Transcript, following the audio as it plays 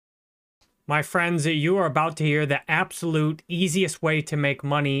My friends, you are about to hear the absolute easiest way to make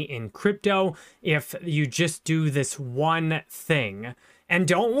money in crypto if you just do this one thing. And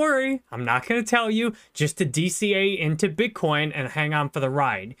don't worry, I'm not going to tell you just to DCA into Bitcoin and hang on for the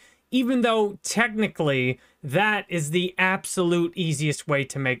ride. Even though technically that is the absolute easiest way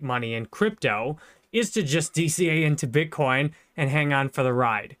to make money in crypto, is to just DCA into Bitcoin and hang on for the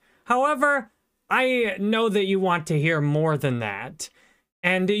ride. However, I know that you want to hear more than that.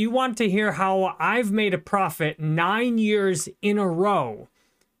 And you want to hear how I've made a profit 9 years in a row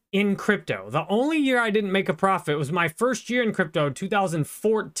in crypto. The only year I didn't make a profit was my first year in crypto,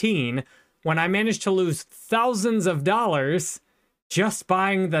 2014, when I managed to lose thousands of dollars just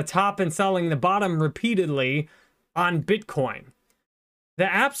buying the top and selling the bottom repeatedly on Bitcoin.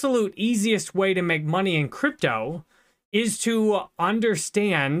 The absolute easiest way to make money in crypto is to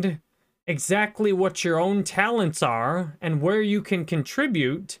understand exactly what your own talents are and where you can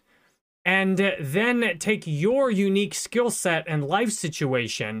contribute, and then take your unique skill set and life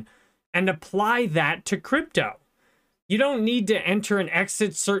situation and apply that to crypto. You don't need to enter and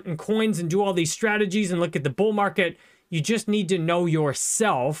exit certain coins and do all these strategies and look at the bull market. You just need to know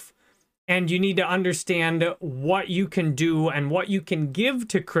yourself, and you need to understand what you can do and what you can give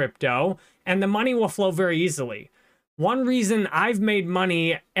to crypto, and the money will flow very easily. One reason I've made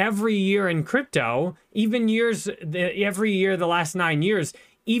money every year in crypto, even every year the last 9 years,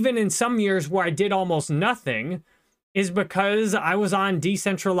 even in some years where I did almost nothing, is because I was on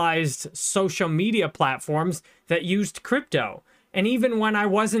decentralized social media platforms that used crypto. And even when I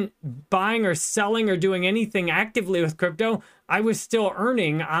wasn't buying or selling or doing anything actively with crypto, I was still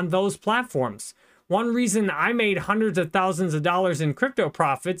earning on those platforms. One reason I made hundreds of thousands of dollars in crypto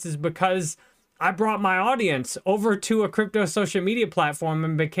profits is because I brought my audience over to a crypto social media platform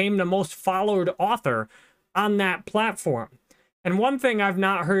and became the most followed author on that platform. And one thing I've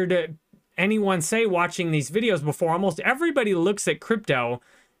not heard anyone say watching these videos before, almost everybody looks at crypto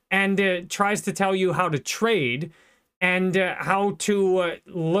and tries to tell you how to trade and how to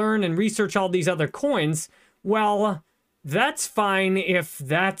learn and research all these other coins. Well, that's fine if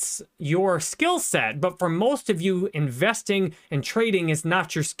that's your skill set, but for most of you, investing and trading is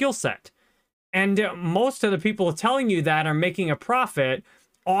not your skill set. And most of the people telling you that are making a profit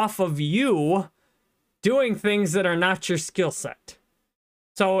off of you doing things that are not your skill set.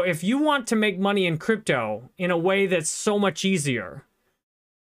 So if you want to make money in crypto in a way that's so much easier,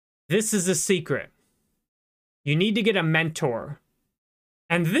 this is a secret. You need to get a mentor.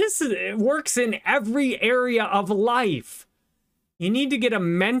 And this works in every area of life. You need to get a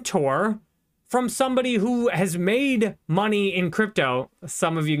mentor from somebody who has made money in crypto.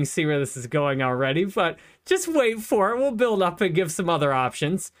 Some of you can see where this is going already, but just wait for it. We'll build up and give some other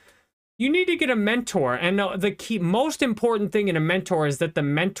options. You need to get a mentor. And the key, most important thing in a mentor is that the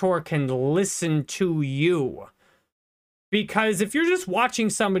mentor can listen to you. Because if you're just watching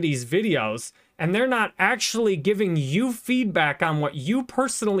somebody's videos and they're not actually giving you feedback on what you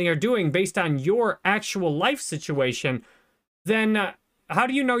personally are doing based on your actual life situation, then how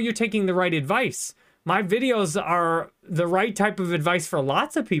do you know you're taking the right advice? My videos are the right type of advice for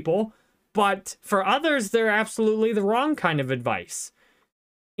lots of people, but for others, they're absolutely the wrong kind of advice.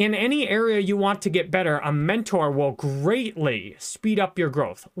 In any area you want to get better, a mentor will greatly speed up your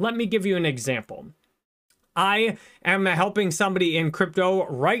growth. Let me give you an example. I am helping somebody in crypto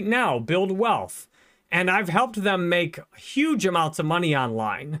right now build wealth, and I've helped them make huge amounts of money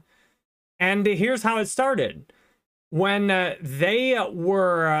online. And here's how it started. When they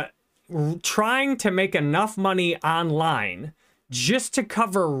were trying to make enough money online just to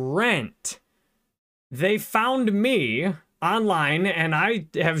cover rent, they found me online, and I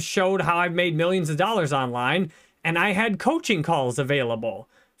have showed how I've made millions of dollars online, and I had coaching calls available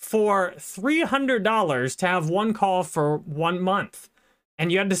for $300 to have one call for 1 month, and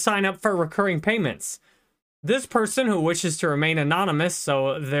you had to sign up for recurring payments. This person, who wishes to remain anonymous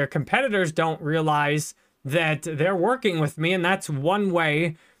so their competitors don't realize that they're working with me, and that's one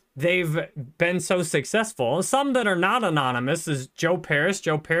way they've been so successful. Some that are not anonymous is Joe Paris.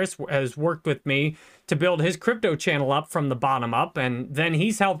 Joe Paris has worked with me to build his crypto channel up from the bottom up, and then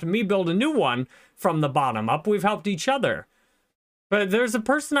he's helped me build a new one from the bottom up. We've helped each other. But there's a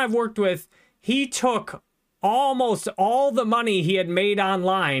person I've worked with, he took almost all the money he had made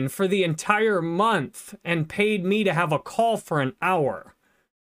online for the entire month and paid me to have a call for an hour.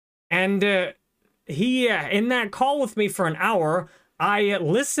 And he, in that call with me for an hour, I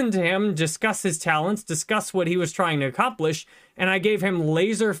listened to him discuss his talents, discuss what he was trying to accomplish, and I gave him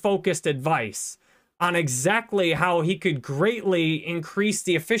laser-focused advice on exactly how he could greatly increase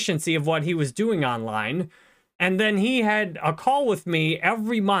the efficiency of what he was doing online. And then he had a call with me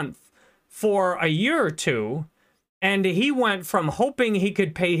every month for a year or two, and he went from hoping he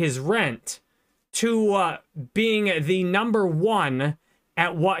could pay his rent to being the #1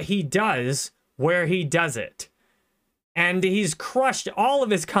 at what he does, where he does it. And he's crushed all of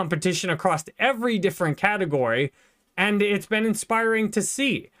his competition across every different category, and it's been inspiring to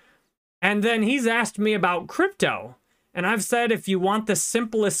see. And then he's asked me about crypto, and I've said, if you want the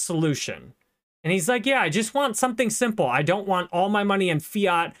simplest solution. And he's like, yeah, I just want something simple. I don't want all my money in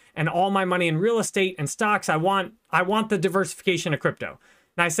fiat and all my money in real estate and stocks. I want the diversification of crypto.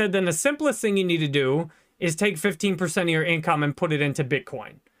 And I said, then the simplest thing you need to do is take 15% of your income and put it into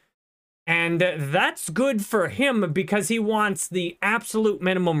Bitcoin. And that's good for him because he wants the absolute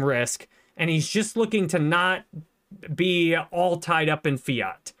minimum risk, and he's just looking to not be all tied up in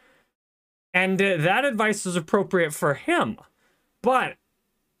fiat. And that advice is appropriate for him. But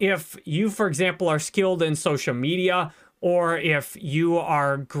if you, for example, are skilled in social media, or if you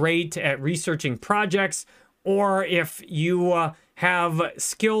are great at researching projects, or if you have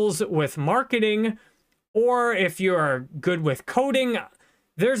skills with marketing, or if you're good with coding,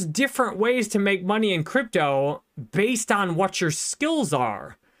 there's different ways to make money in crypto based on what your skills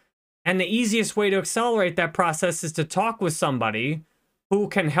are. And the easiest way to accelerate that process is to talk with somebody who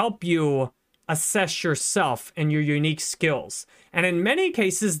can help you assess yourself and your unique skills. And in many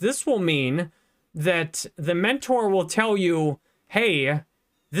cases, this will mean that the mentor will tell you, hey,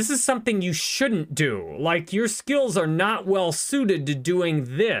 this is something you shouldn't do. Like, your skills are not well suited to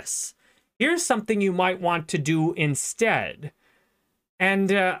doing this. Here's something you might want to do instead.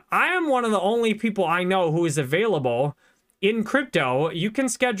 And I am one of the only people I know who is available in crypto. You can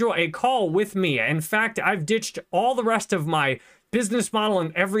schedule a call with me. In fact, I've ditched all the rest of my business model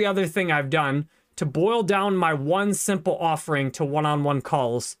and every other thing I've done to boil down my one simple offering to one-on-one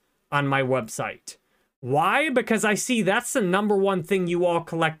calls on my website. Why? Because I see that's the #1 thing you all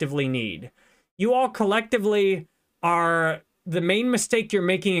collectively need. You all collectively are, the main mistake you're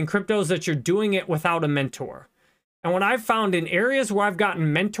making in crypto is that you're doing it without a mentor. And what I've found in areas where I've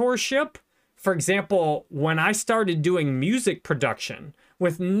gotten mentorship, for example, when I started doing music production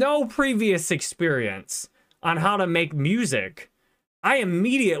with no previous experience on how to make music, I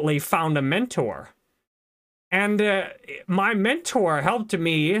immediately found a mentor. And my mentor helped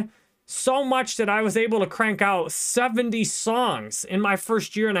me so much that I was able to crank out 70 songs in my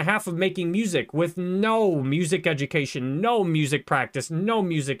first year and a half of making music with no music education, no music practice, no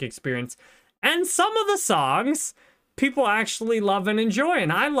music experience. And some of the songs people actually love and enjoy,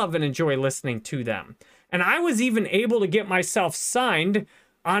 and I love and enjoy listening to them. And I was even able to get myself signed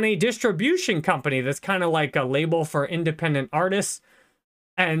on a distribution company that's kind of like a label for independent artists.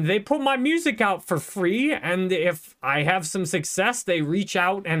 And they put my music out for free, and if I have some success, they reach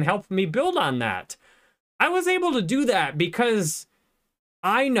out and help me build on that. I was able to do that because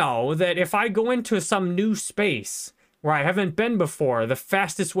I know that if I go into some new space where I haven't been before, the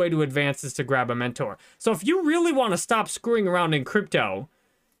fastest way to advance is to grab a mentor. So if you really want to stop screwing around in crypto,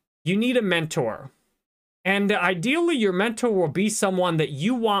 you need a mentor. And ideally, your mentor will be someone that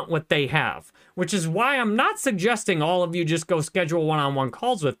you want what they have, which is why I'm not suggesting all of you just go schedule one-on-one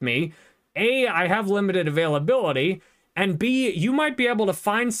calls with me. A, I have limited availability, and B, you might be able to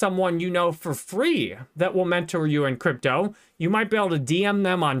find someone you know for free that will mentor you in crypto. You might be able to DM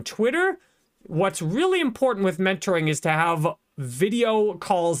them on Twitter. What's really important with mentoring is to have video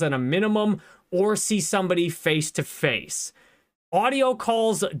calls at a minimum or see somebody face to face. Audio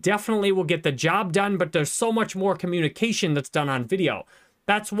calls definitely will get the job done, but there's so much more communication that's done on video.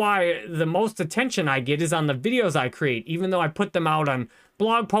 That's why the most attention I get is on the videos I create, even though I put them out on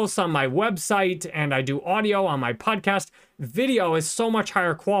blog posts on my website and I do audio on my podcast. Video is so much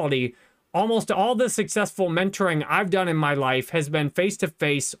higher quality. Almost all the successful mentoring I've done in my life has been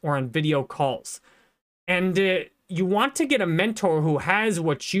face-to-face or on video calls. And you want to get a mentor who has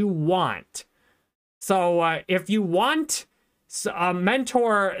what you want. So if you want a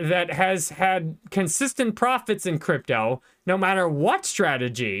mentor that has had consistent profits in crypto, no matter what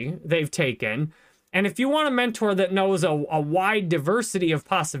strategy they've taken, and if you want a mentor that knows a wide diversity of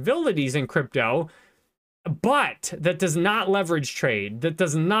possibilities in crypto, but that does not leverage trade, that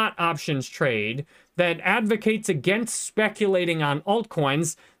does not options trade, that advocates against speculating on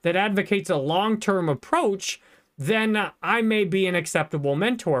altcoins, that advocates a long-term approach, then I may be an acceptable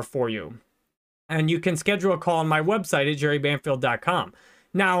mentor for you. And you can schedule a call on my website at jerrybanfield.com.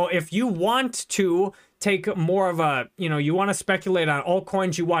 Now, if you want to take more of a, you want to speculate on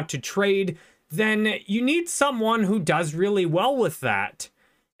altcoins, you want to trade, then you need someone who does really well with that.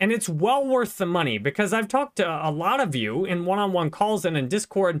 And it's well worth the money, because I've talked to a lot of you in one-on-one calls and in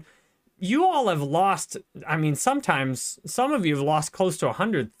Discord. you all have lost, I mean, sometimes some of you have lost close to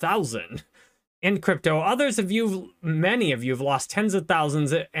 100,000 in crypto. Others of you, many of you have lost tens of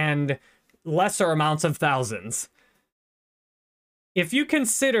thousands and lesser amounts of thousands. If you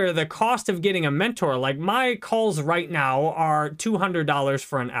consider the cost of getting a mentor, like my calls right now are $200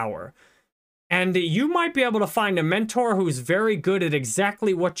 for an hour. And you might be able to find a mentor who's very good at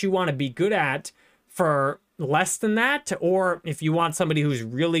exactly what you want to be good at for less than that. Or if you want somebody who's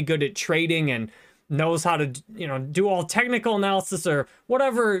really good at trading and knows how to, you know, do all technical analysis or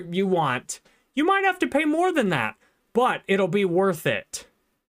whatever you want, you might have to pay more than that, but it'll be worth it.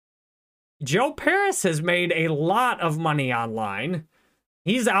 Joe Paris has made a lot of money online.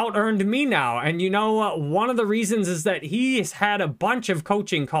 He's out-earned me now. And you know, one of the reasons is that he's had a bunch of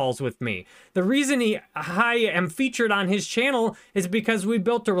coaching calls with me. The reason I am featured on his channel is because we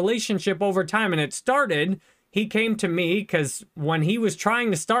built a relationship over time. And it started, he came to me because when he was trying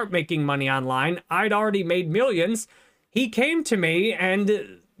to start making money online, I'd already made millions. He came to me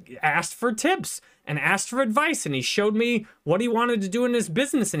and asked for tips and asked for advice, and he showed me what he wanted to do in his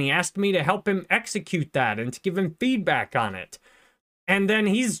business, and he asked me to help him execute that and to give him feedback on it. And then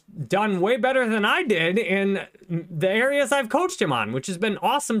he's done way better than I did in the areas I've coached him on, which has been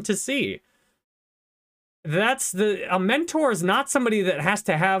awesome to see. A mentor is not somebody that has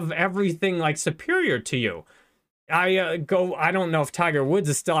to have everything like superior to you. I don't know if Tiger Woods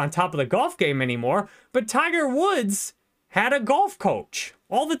is still on top of the golf game anymore, but Tiger Woods had a golf coach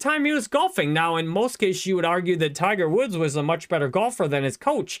all the time he was golfing. Now, in most cases, you would argue that Tiger Woods was a much better golfer than his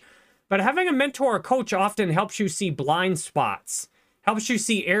coach. But having a mentor or coach often helps you see blind spots, helps you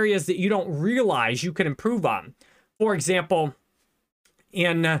see areas that you don't realize you can improve on. For example,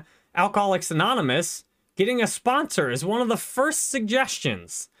 in Alcoholics Anonymous, getting a sponsor is one of the first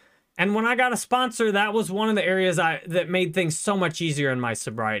suggestions. And when I got a sponsor, that was one of the areas that made things so much easier in my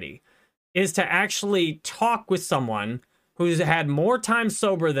sobriety, is to actually talk with someone who's had more time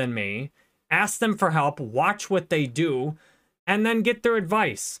sober than me, ask them for help, watch what they do, and then get their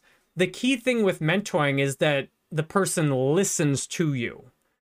advice. The key thing with mentoring is that the person listens to you.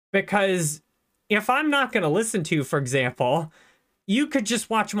 Because if I'm not going to listen to you, for example, you could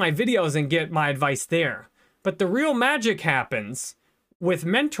just watch my videos and get my advice there. But the real magic happens with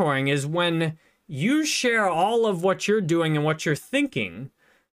mentoring is when you share all of what you're doing and what you're thinking.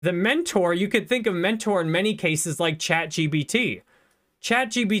 The mentor, you could think of mentor in many cases like ChatGPT.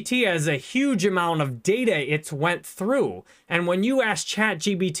 ChatGPT has a huge amount of data it's went through. And when you ask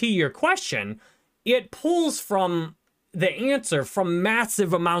ChatGPT your question, it pulls from the answer from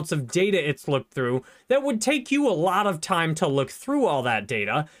massive amounts of data it's looked through that would take you a lot of time to look through all that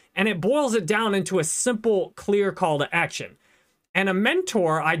data. And it boils it down into a simple, clear call to action. And a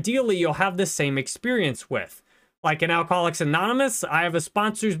mentor, ideally, you'll have the same experience with. Like in Alcoholics Anonymous, I have a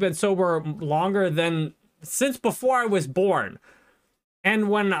sponsor who's been sober longer than since before I was born. And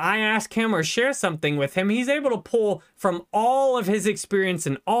when I ask him or share something with him, he's able to pull from all of his experience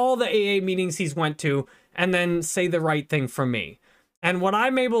and all the AA meetings he's went to and then say the right thing for me. And what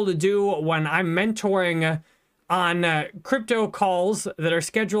I'm able to do when I'm mentoring on crypto calls that are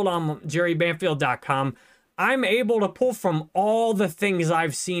scheduled on jerrybanfield.com, I'm able to pull from all the things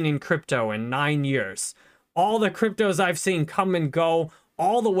I've seen in crypto in 9 years. All the cryptos I've seen come and go,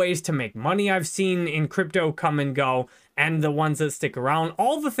 all the ways to make money I've seen in crypto come and go, and the ones that stick around,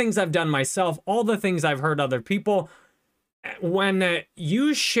 all the things I've done myself, all the things I've heard other people. When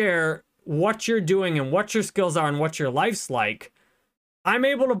you share what you're doing and what your skills are and what your life's like, I'm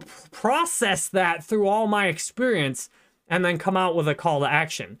able to process that through all my experience and then come out with a call to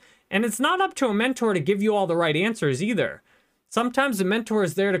action. And it's not up to a mentor to give you all the right answers either. Sometimes the mentor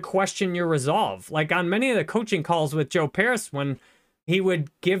is there to question your resolve. Like on many of the coaching calls with Joe Paris, when he would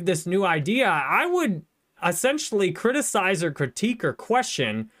give this new idea, I would essentially criticize or critique or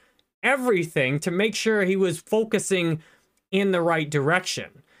question everything to make sure he was focusing in the right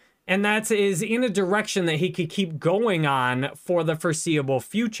direction. And that is in a direction that he could keep going on for the foreseeable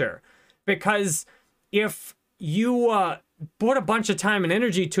future. Because if you put a bunch of time and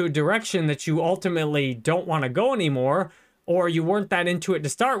energy to a direction that you ultimately don't want to go anymore, or you weren't that into it to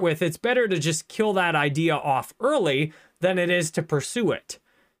start with, it's better to just kill that idea off early than it is to pursue it.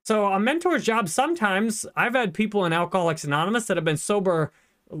 So a mentor's job, sometimes I've had people in Alcoholics Anonymous that have been sober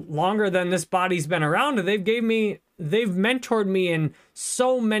longer than this body's been around, and they've mentored me in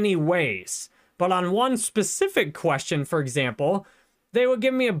so many ways. But on one specific question, for example, they would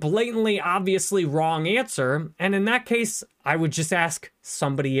give me a blatantly, obviously wrong answer. And in that case, I would just ask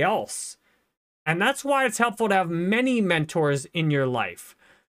somebody else. And that's why it's helpful to have many mentors in your life.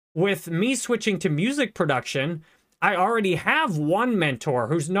 With me switching to music production, I already have one mentor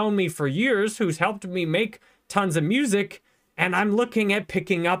who's known me for years, who's helped me make tons of music, and I'm looking at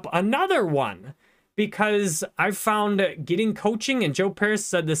picking up another one because I've found getting coaching, and Joe Paris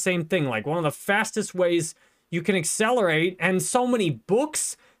said the same thing, like one of the fastest ways you can accelerate, and so many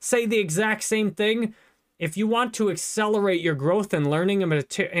books say the exact same thing. If you want to accelerate your growth and learning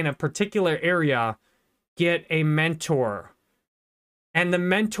in a particular area, get a mentor. And the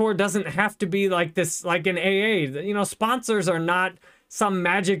mentor doesn't have to be like this, like an AA. You know, sponsors are not some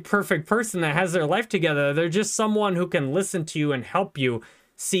magic perfect person that has their life together. They're just someone who can listen to you and help you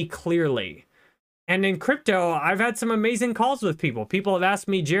see clearly. And in crypto, I've had some amazing calls with people. People have asked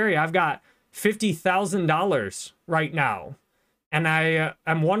me, Jerry, I've got $50,000 right now, and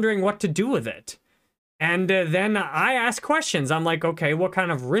I'm wondering what to do with it. And then I ask questions. I'm like, okay, what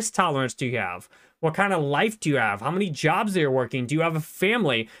kind of risk tolerance do you have? What kind of life do you have? How many jobs are you working? Do you have a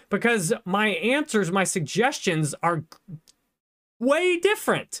family? Because my answers, my suggestions are way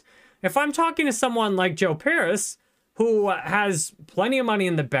different. If I'm talking to someone like Joe Paris, who has plenty of money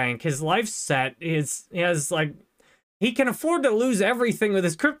in the bank, his life's set, he can afford to lose everything with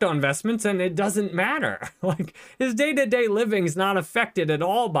his crypto investments, and it doesn't matter. Like, his day-to-day living is not affected at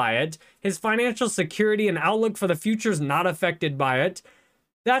all by it. His financial security and outlook for the future is not affected by it.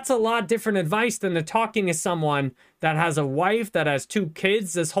 That's a lot different advice than to talking to someone that has a wife, that has 2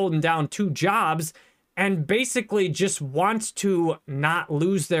 kids, that's holding down 2 jobs, and basically just wants to not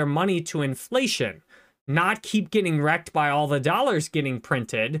lose their money to inflation, not keep getting wrecked by all the dollars getting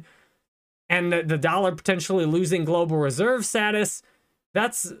printed, and the dollar potentially losing global reserve status.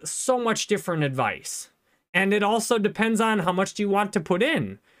 That's so much different advice. And it also depends on how much do you want to put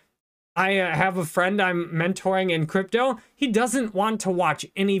in. I have a friend I'm mentoring in crypto. He doesn't want to watch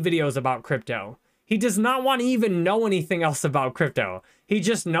any videos about crypto. He does not want to even know anything else about crypto. He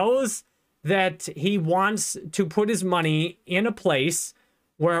just knows that he wants to put his money in a place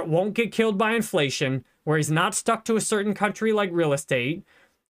where it won't get killed by inflation, where he's not stuck to a certain country like real estate,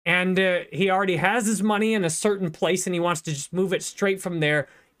 and he already has his money in a certain place, and he wants to just move it straight from there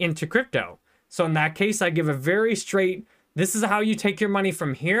into crypto. So in that case, I give a very straight, this is how you take your money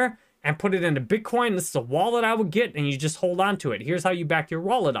from here and put it into Bitcoin. This is a wallet I would get, and you just hold on to it. Here's how you back your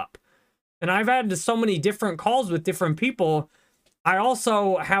wallet up. And I've had so many different calls with different people. I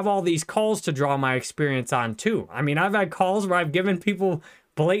also have all these calls to draw my experience on too. I mean, I've had calls where I've given people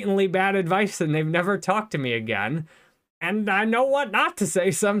blatantly bad advice and they've never talked to me again. And I know what not to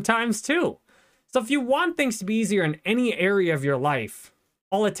say sometimes too. So if you want things to be easier in any area of your life,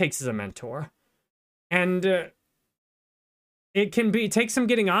 all it takes is a mentor. And it takes some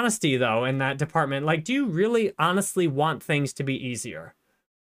getting honesty though in that department. Like, do you really honestly want things to be easier?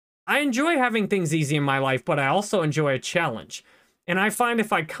 I enjoy having things easy in my life, but I also enjoy a challenge. And I find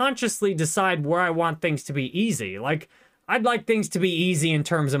if I consciously decide where I want things to be easy, like I'd like things to be easy in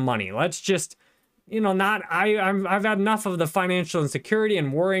terms of money. Let's just, I've had enough of the financial insecurity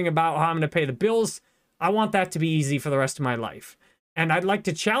and worrying about how I'm going to pay the bills. I want that to be easy for the rest of my life. And I'd like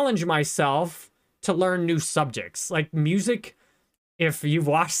to challenge myself to learn new subjects like music. If you've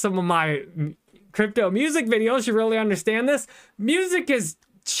watched some of my crypto music videos, you really understand this. Music is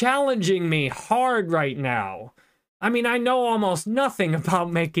challenging me hard right now. I mean, I know almost nothing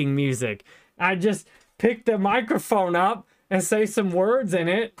about making music. I just pick the microphone up and say some words in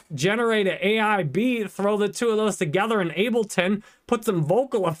it, generate an AI beat, throw the 2 of those together in Ableton, put some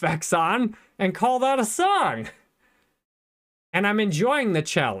vocal effects on, and call that a song. And I'm enjoying the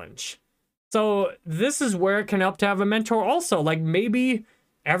challenge. So this is where it can help to have a mentor also. Like, maybe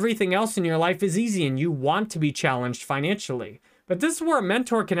everything else in your life is easy and you want to be challenged financially. But this is where a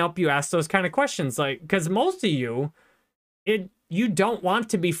mentor can help you ask those kind of questions. Like, because most of you don't want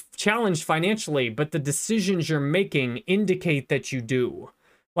to be challenged financially, but the decisions you're making indicate that you do.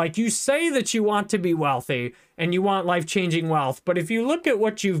 Like, you say that you want to be wealthy and you want life-changing wealth, but if you look at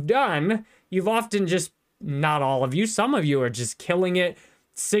what you've done, you've often just, not all of you, some of you are just killing it.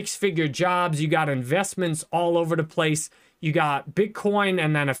 6-figure jobs, you got investments all over the place. You got Bitcoin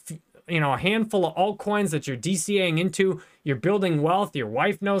and then a handful of altcoins that you're DCAing into. You're building wealth. Your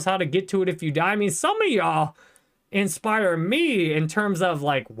wife knows how to get to it if you die. I mean, some of y'all inspire me in terms of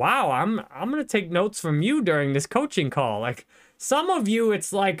like, wow, I'm going to take notes from you during this coaching call. Like, some of you,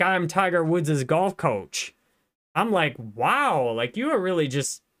 it's like I'm Tiger Woods' golf coach. I'm like, wow, like you are really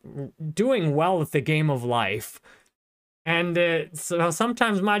just doing well with the game of life. And so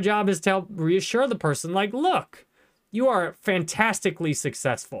sometimes my job is to help reassure the person, like, look, you are fantastically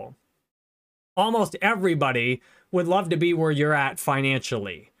successful. Almost everybody would love to be where you're at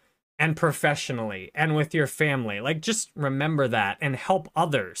financially and professionally and with your family. Like, just remember that and help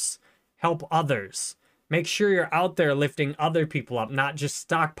others. Help others. Make sure you're out there lifting other people up, not just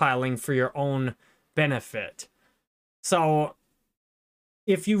stockpiling for your own benefit. So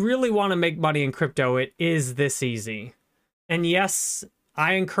if you really want to make money in crypto, it is this easy. And yes,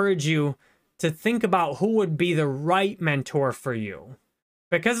 I encourage you to think about who would be the right mentor for you.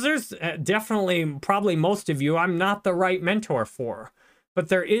 Because there's definitely, probably most of you, I'm not the right mentor for. But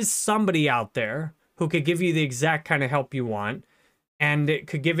there is somebody out there who could give you the exact kind of help you want. And it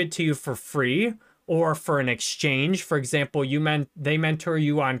could give it to you for free or for an exchange. For example, they mentor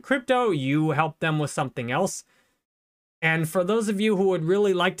you on crypto, you help them with something else. And for those of you who would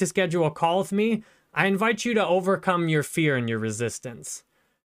really like to schedule a call with me, I invite you to overcome your fear and your resistance.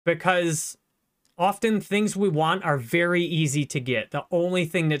 Because often things we want are very easy to get. The only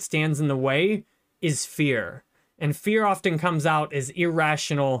thing that stands in the way is fear. And fear often comes out as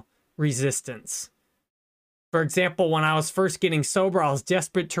irrational resistance. For example, when I was first getting sober, I was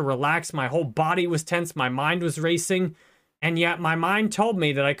desperate to relax. My whole body was tense. My mind was racing. And yet my mind told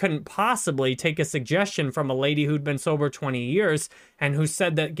me that I couldn't possibly take a suggestion from a lady who'd been sober 20 years and who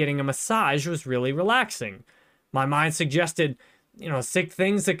said that getting a massage was really relaxing. My mind suggested, sick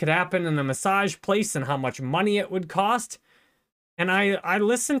things that could happen in the massage place and how much money it would cost. And I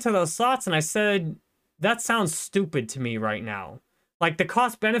listened to those thoughts and I said, that sounds stupid to me right now. Like the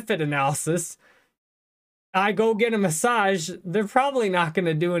cost-benefit analysis, I go get a massage, they're probably not going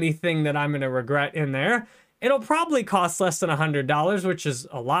to do anything that I'm going to regret in there. It'll probably cost less than $100, which is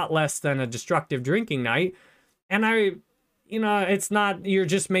a lot less than a destructive drinking night. And it's not, you're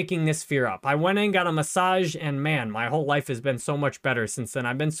just making this fear up. I went in, got a massage, and man, my whole life has been so much better since then.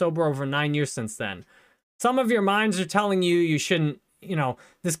 I've been sober over 9 years since then. Some of your minds are telling you you shouldn't,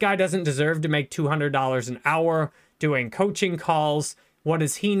 this guy doesn't deserve to make $200 an hour doing coaching calls. What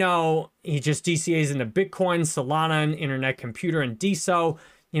does he know? He just DCAs into Bitcoin, Solana, and Internet Computer, and DSO.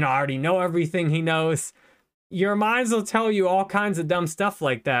 I already know everything he knows. Your minds will tell you all kinds of dumb stuff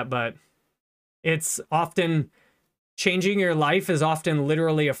like that, but it's often changing your life is often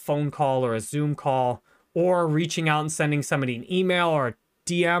literally a phone call or a Zoom call or reaching out and sending somebody an email or a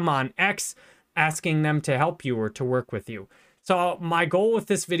DM on X asking them to help you or to work with you. So my goal with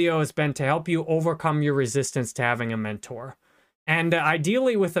this video has been to help you overcome your resistance to having a mentor. And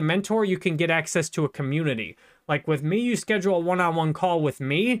ideally with a mentor, you can get access to a community. Like with me, you schedule a one-on-one call with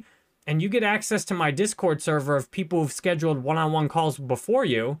me, and you get access to my Discord server of people who've scheduled one-on-one calls before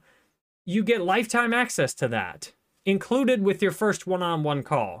you. You get lifetime access to that, included with your first one-on-one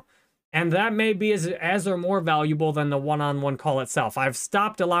call. And that may be as or more valuable than the one-on-one call itself. I've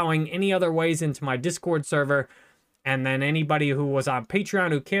stopped allowing any other ways into my Discord server, and then anybody who was on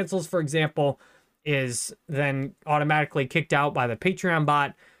Patreon who cancels, for example, is then automatically kicked out by the Patreon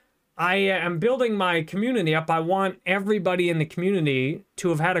bot. I am building my community up. I want everybody in the community to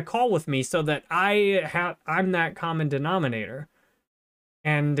have had a call with me so that I'm that common denominator.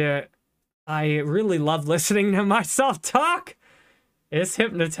 And I really love listening to myself talk. It's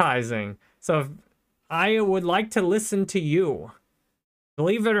hypnotizing. So I would like to listen to you.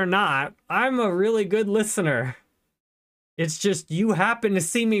 Believe it or not, I'm a really good listener. It's just you happen to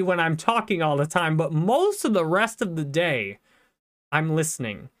see me when I'm talking all the time, but most of the rest of the day, I'm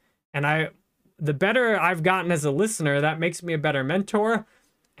listening. And the better I've gotten as a listener, that makes me a better mentor.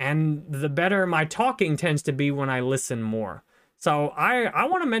 And the better my talking tends to be when I listen more. So I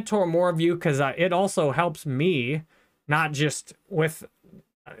want to mentor more of you because it also helps me, not just with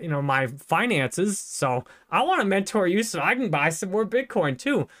my finances. So I want to mentor you so I can buy some more Bitcoin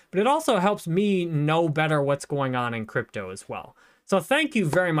too. But it also helps me know better what's going on in crypto as well. So thank you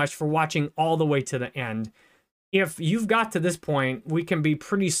very much for watching all the way to the end. If you've got to this point, we can be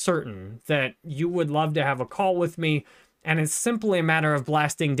pretty certain that you would love to have a call with me, and it's simply a matter of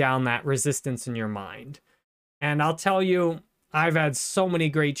blasting down that resistance in your mind. And I'll tell you, I've had so many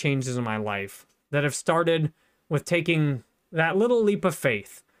great changes in my life that have started with taking that little leap of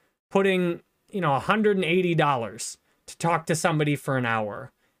faith, putting, $180 to talk to somebody for an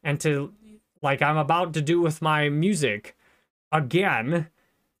hour, and to, like I'm about to do with my music, again,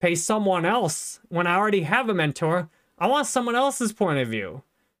 pay someone else when I already have a mentor. I want someone else's point of view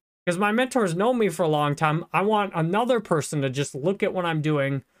because my mentors know me for a long time. I want another person to just look at what I'm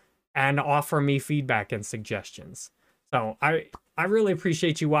doing and offer me feedback and suggestions. So I really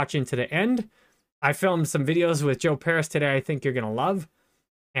appreciate you watching to the end. I filmed some videos with Joe Paris today I think you're going to love.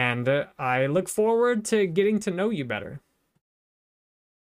 And I look forward to getting to know you better.